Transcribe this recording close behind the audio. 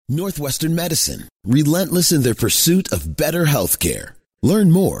Northwestern Medicine, relentless in their pursuit of better healthcare. Learn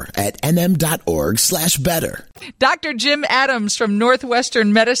more at nm.org/better. Dr. Jim Adams from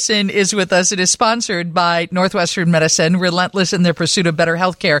Northwestern Medicine is with us. It is sponsored by Northwestern Medicine, relentless in their pursuit of better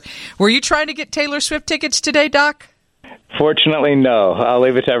healthcare. Were you trying to get Taylor Swift tickets today, Doc? Fortunately, no. I'll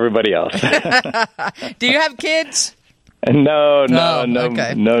leave it to everybody else. Do you have kids? No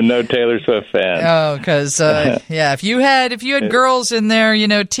Taylor Swift fan. Oh, because if you had girls in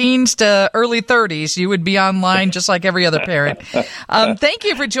their teens to early 30s, you would be online just like every other parent. Thank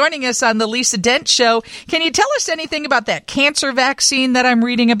you for joining us on the Lisa Dent Show. Can you tell us anything about that cancer vaccine that I'm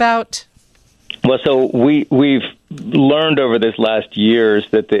reading about? Well, so we've learned over this last years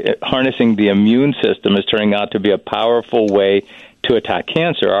that harnessing the immune system is turning out to be a powerful way to attack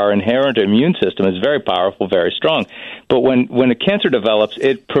cancer. Our inherent immune system is very powerful, very strong. But when a cancer develops,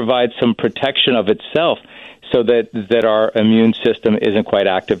 it provides some protection of itself so that our immune system isn't quite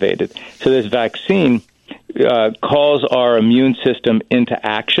activated. So this vaccine calls our immune system into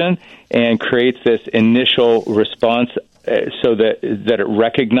action and creates this initial response so that it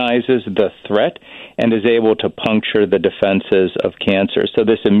recognizes the threat and is able to puncture the defenses of cancer. So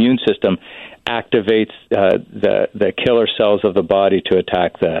this immune system activates the killer cells of the body to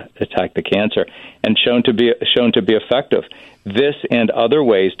attack the cancer, and shown to be effective. This and other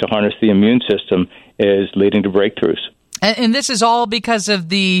ways to harness the immune system is leading to breakthroughs. And this is all because of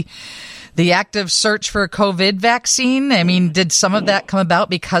the active search for a COVID vaccine. I mean, did some of that come about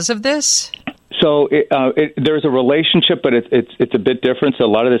because of this? So there's a relationship, but it's a bit different. So a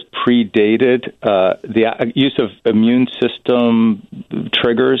lot of this predated the use of immune system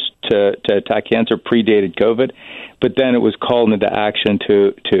triggers to attack cancer predated COVID, but then it was called into action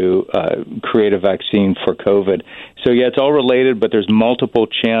to create a vaccine for COVID. So yeah, it's all related, but there's multiple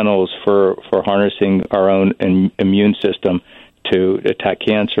channels for harnessing our own immune system to attack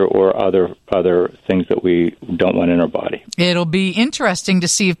cancer or other things that we don't want in our body. It'll be interesting to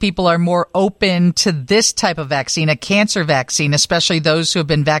see if people are more open to this type of vaccine, a cancer vaccine, especially those who have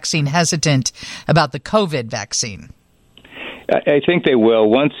been vaccine hesitant about the COVID vaccine. I think they will.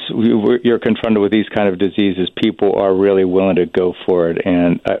 Once you're confronted with these kind of diseases, people are really willing to go for it,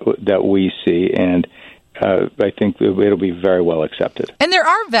 and that we see. And I think it'll be very well accepted. And there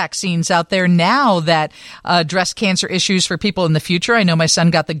are vaccines out there now that address cancer issues for people in the future. I know my son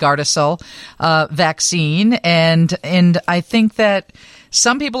got the Gardasil vaccine, and I think that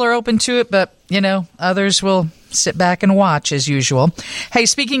some people are open to it, but, others will sit back and watch as usual. Hey,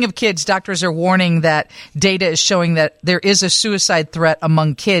 speaking of kids, doctors are warning that data is showing that there is a suicide threat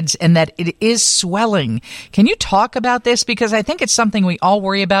among kids and that it is swelling. Can you talk about this? Because I think it's something we all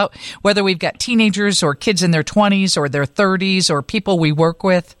worry about, whether we've got teenagers or kids in their 20s or their 30s or people we work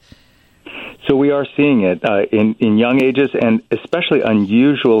with. So we are seeing it in young ages, and especially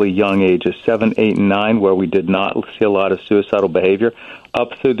unusually young ages, 7, 8, and 9, where we did not see a lot of suicidal behavior,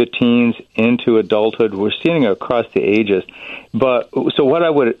 up through the teens into adulthood. We're seeing it across the ages. So what I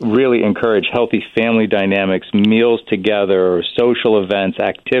would really encourage, healthy family dynamics, meals together, social events,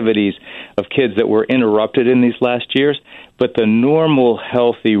 activities of kids that were interrupted in these last years, but the normal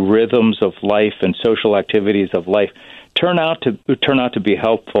healthy rhythms of life and social activities of life turn out to be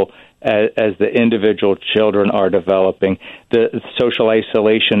helpful as the individual children are developing. The social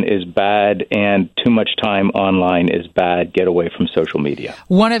isolation is bad, and too much time online is bad. Get away from social media.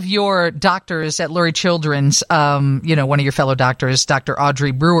 One of your doctors at Lurie Children's, one of your fellow doctors, Dr.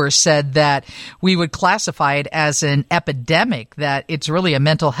 Audrey Brewer, said that we would classify it as an epidemic, that it's really a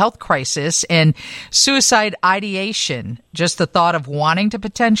mental health crisis, and suicide ideation, just the thought of wanting to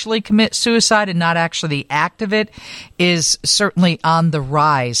potentially commit suicide and not actually the act of it, is certainly on the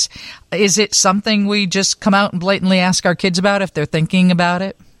rise. Is it something we just come out and blatantly ask our kids about if they're thinking about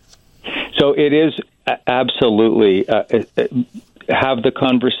it? So it is absolutely. Have the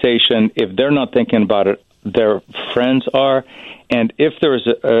conversation. If they're not thinking about it, their friends are. And if there's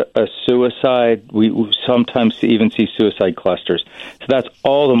a suicide, we sometimes even see suicide clusters. So that's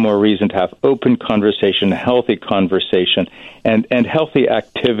all the more reason to have open conversation, healthy conversation, and healthy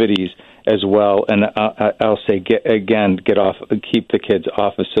activities as well. And I'll say, keep the kids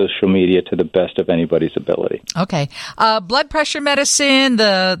off of social media to the best of anybody's ability. Okay. Blood pressure medicine,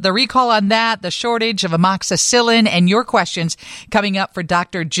 the recall on that, the shortage of amoxicillin, and your questions coming up for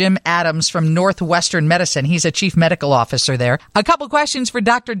Dr. Jim Adams from Northwestern Medicine. He's a chief medical officer there. A couple questions for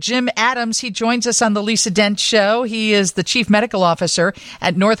Dr. Jim Adams. He joins us on the Lisa Dent Show. He is the chief medical officer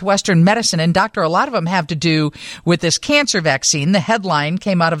at Northwestern Medicine. And doctor, a lot of them have to do with this cancer vaccine. The headline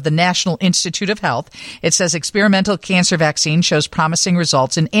came out of the National National Institute of Health. It says experimental cancer vaccine shows promising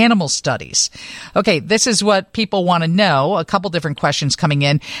results in animal studies. Okay, this is what people want to know. A couple different questions coming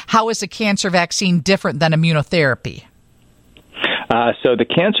in. How is a cancer vaccine different than immunotherapy? So the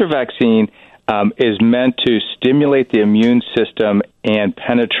cancer vaccine is meant to stimulate the immune system and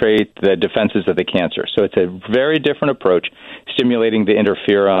penetrate the defenses of the cancer. So it's a very different approach, stimulating the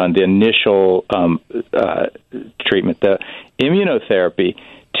interferon, the initial treatment. The immunotherapy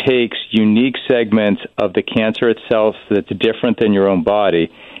takes unique segments of the cancer itself that's different than your own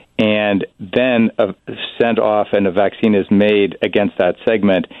body, and then sent off, and a vaccine is made against that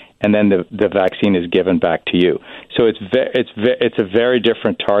segment, and then the vaccine is given back to you. So it's a very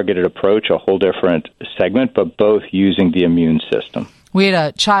different targeted approach, a whole different segment, but both using the immune system. We had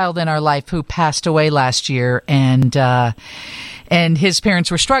a child in our life who passed away last year, and his parents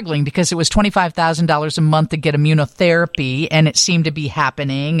were struggling because it was $25,000 a month to get immunotherapy, and it seemed to be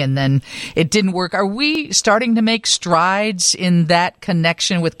happening, and then it didn't work. Are we starting to make strides in that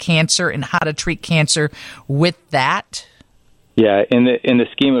connection with cancer and how to treat cancer with that? Yeah, in the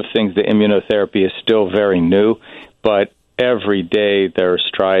scheme of things, the immunotherapy is still very new, but every day there are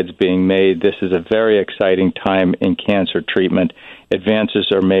strides being made. This is a very exciting time in cancer treatment. Advances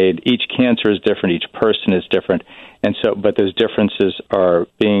are made. Each cancer is different. Each person is different. And so, but those differences are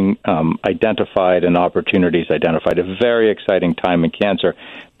being identified and opportunities identified. A very exciting time in cancer.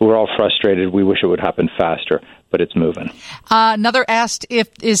 We're all frustrated. We wish it would happen faster, but it's moving. Another asked,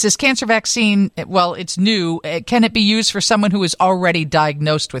 is this cancer vaccine, well, it's new, can it be used for someone who is already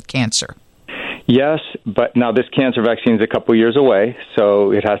diagnosed with cancer? Yes, but now this cancer vaccine is a couple years away,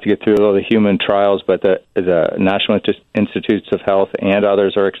 so it has to get through all the human trials, but the National Institutes of Health and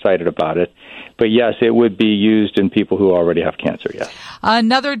others are excited about it. But yes, it would be used in people who already have cancer, yes.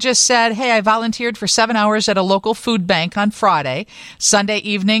 Another just said, hey, I volunteered for 7 hours at a local food bank on Friday. Sunday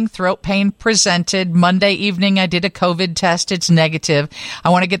evening, throat pain presented. Monday evening, I did a COVID test. It's negative. I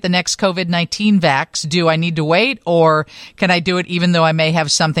want to get the next COVID-19 vax. Do I need to wait, or can I do it even though I may have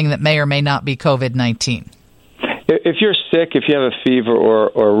something that may or may not be COVID-19? If you're sick, if you have a fever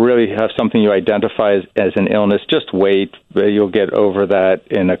or really have something you identify as an illness, just wait. You'll get over that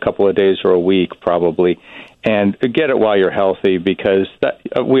in a couple of days or a week probably. And get it while you're healthy, because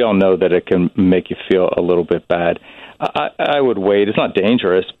we all know that it can make you feel a little bit bad. I would wait. It's not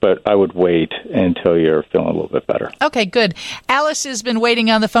dangerous, but I would wait until you're feeling a little bit better. Okay, good. Alice has been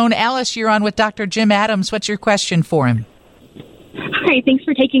waiting on the phone. Alice, you're on with Dr. Jim Adams. What's your question for him? Hi, thanks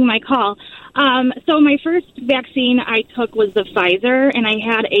for taking my call. So my first vaccine I took was the Pfizer, and I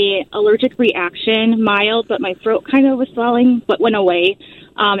had a allergic reaction, mild, but my throat kind of was swelling, but went away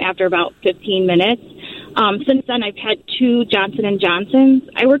after about 15 minutes. Since then, I've had 2 Johnson & Johnsons.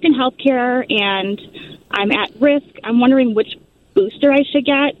 I work in healthcare, and I'm at risk. I'm wondering which booster I should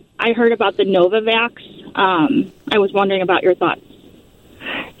get. I heard about the Novavax. I was wondering about your thoughts.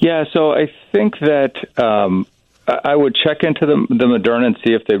 Yeah, so I think that I would check into the Moderna and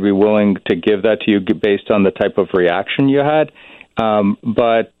see if they'd be willing to give that to you based on the type of reaction you had.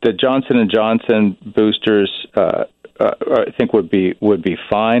 But the Johnson & Johnson boosters, I think would be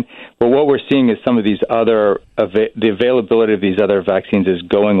fine. But what we're seeing is some of these the availability of these other vaccines is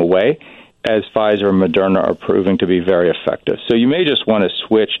going away, as Pfizer and Moderna are proving to be very effective. So you may just want to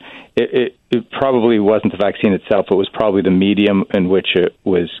switch. It probably wasn't the vaccine itself. It was probably the medium in which it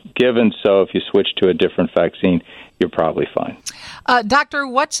was given. So if you switch to a different vaccine, you're probably fine. Doctor,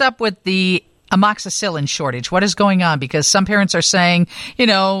 what's up with the amoxicillin shortage? What is going on? Because some parents are saying,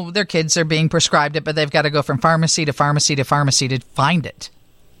 their kids are being prescribed it, but they've got to go from pharmacy to pharmacy to pharmacy to find it.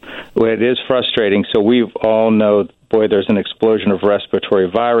 Well, it is frustrating. So we all know, there's an explosion of respiratory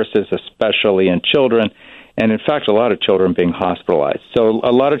viruses, especially in children. And in fact, a lot of children being hospitalized. So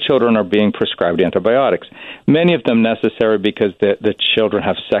a lot of children are being prescribed antibiotics, many of them necessary because the children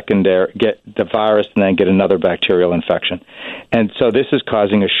have get the virus and then get another bacterial infection. And so this is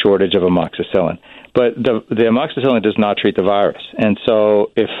causing a shortage of amoxicillin. But the amoxicillin does not treat the virus. And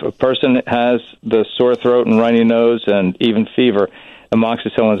so if a person has the sore throat and runny nose and even fever,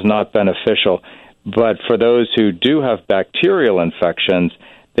 amoxicillin is not beneficial. But for those who do have bacterial infections,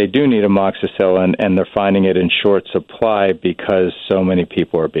 they do need amoxicillin, and they're finding it in short supply because so many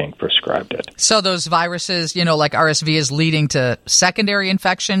people are being prescribed it. So those viruses, like RSV, is leading to secondary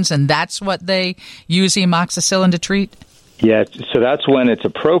infections, and that's what they use amoxicillin to treat? Yeah, so that's when it's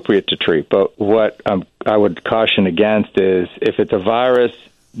appropriate to treat. But what I would caution against is if it's a virus,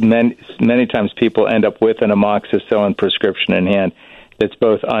 many times people end up with an amoxicillin prescription in hand. It's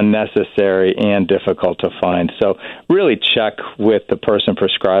both unnecessary and difficult to find. So really check with the person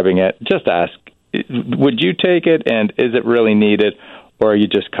prescribing it. Just ask, would you take it, and is it really needed? or are you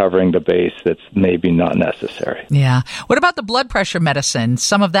just covering the base that's maybe not necessary? Yeah. What about the blood pressure medicine?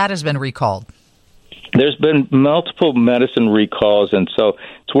 Some of that has been recalled. There's been multiple medicine recalls, and so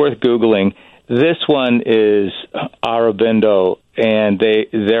it's worth Googling. This one is Aurobindo, and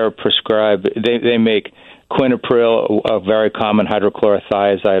they're prescribed. They make quinapril, a very common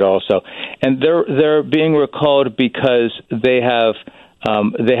hydrochlorothiazide, also, and they're being recalled because they have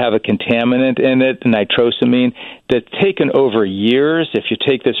a contaminant in it, nitrosamine, that's taken over years. If you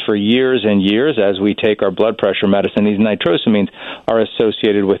take this for years and years, as we take our blood pressure medicine, these nitrosamines are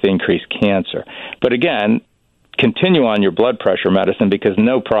associated with increased cancer. But again, continue on your blood pressure medicine because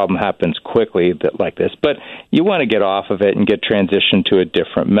no problem happens quickly like this. But you want to get off of it and get transitioned to a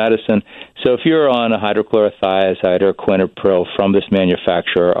different medicine. So if you're on a hydrochlorothiazide or quinapril from this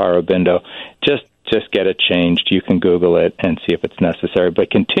manufacturer, Aurobindo, just get it changed. You can Google it and see if it's necessary,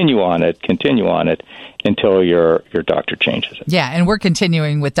 but continue on it until your doctor changes it. Yeah, and we're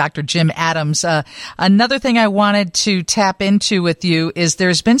continuing with Dr. Jim Adams. Another thing I wanted to tap into with you is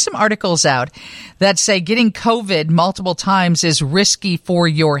there's been some articles out that say getting COVID multiple times is risky for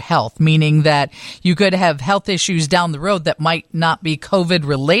your health, meaning that you could have health issues down the road that might not be COVID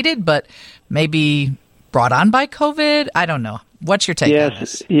related, but maybe brought on by COVID. I don't know. What's your take on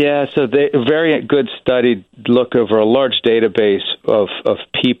this? Yeah, so a very good study looked over a large database of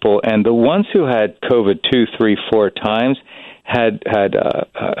people, and the ones who had COVID 2, 3, 4 times had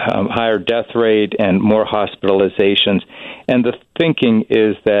higher death rate and more hospitalizations. And the thinking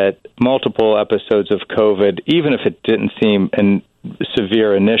is that multiple episodes of COVID, even if it didn't seem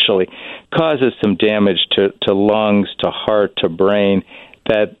severe initially, causes some damage to lungs, to heart, to brain.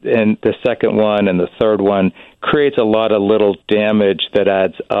 That and the second one and the third one creates a lot of little damage that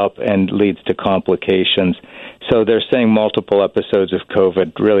adds up and leads to complications. So they're saying multiple episodes of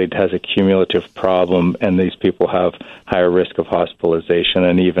COVID really has a cumulative problem, and these people have higher risk of hospitalization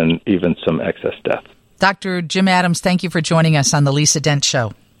and even some excess death. Dr. Jim Adams, thank you for joining us on the Lisa Dent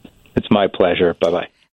Show. It's my pleasure. Bye-bye.